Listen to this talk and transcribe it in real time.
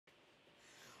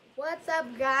What's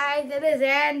up, guys? It is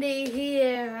Andy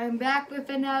here. I'm back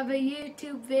with another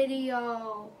YouTube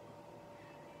video.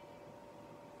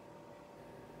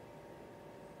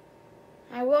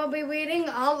 I will be reading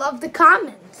all of the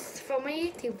comments from my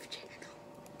YouTube channel.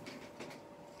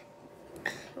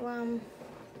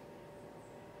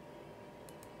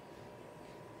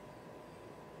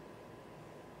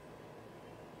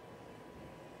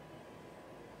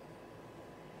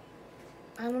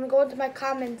 I'm gonna go to my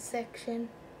comments section.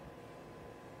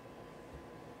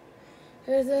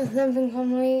 There's something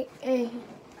from me,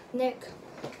 Nick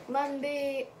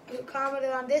Mundy, who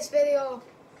commented on this video.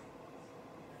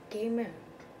 Gamer.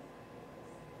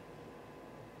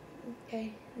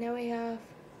 Okay, now we have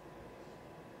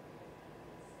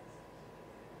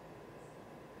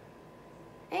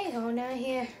now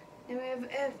here. Then we have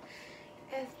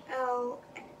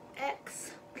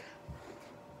FLX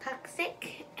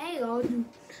Toxic.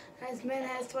 This man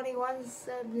has 21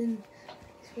 subs and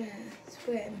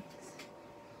spread.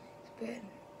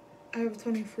 I have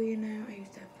 23 now. I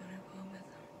used to have 24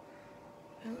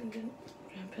 with them.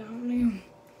 Apparently,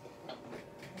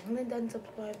 I've only done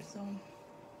subscribe, so.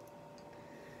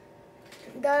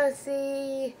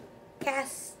 Darcy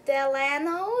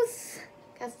Castellanos.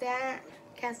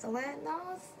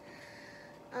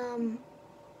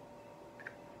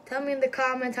 Tell me in the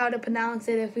comments how to pronounce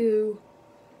it if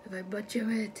I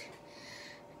butcher it.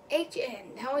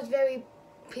 HN. That was very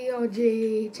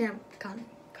POG champ comment.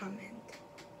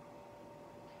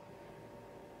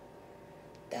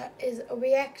 That is a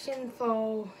reaction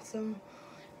for some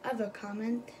other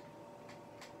comment.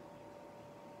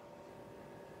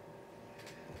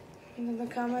 Another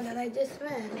comment that I just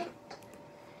read.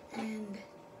 And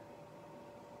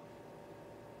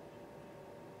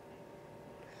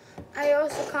I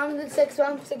also commented 6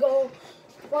 months ago,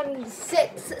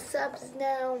 6 subs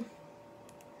now.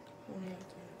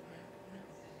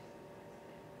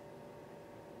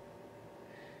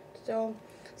 So,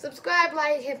 subscribe,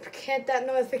 like, hit that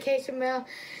notification bell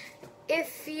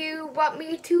if you want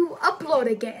me to upload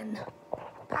again.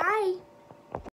 Bye.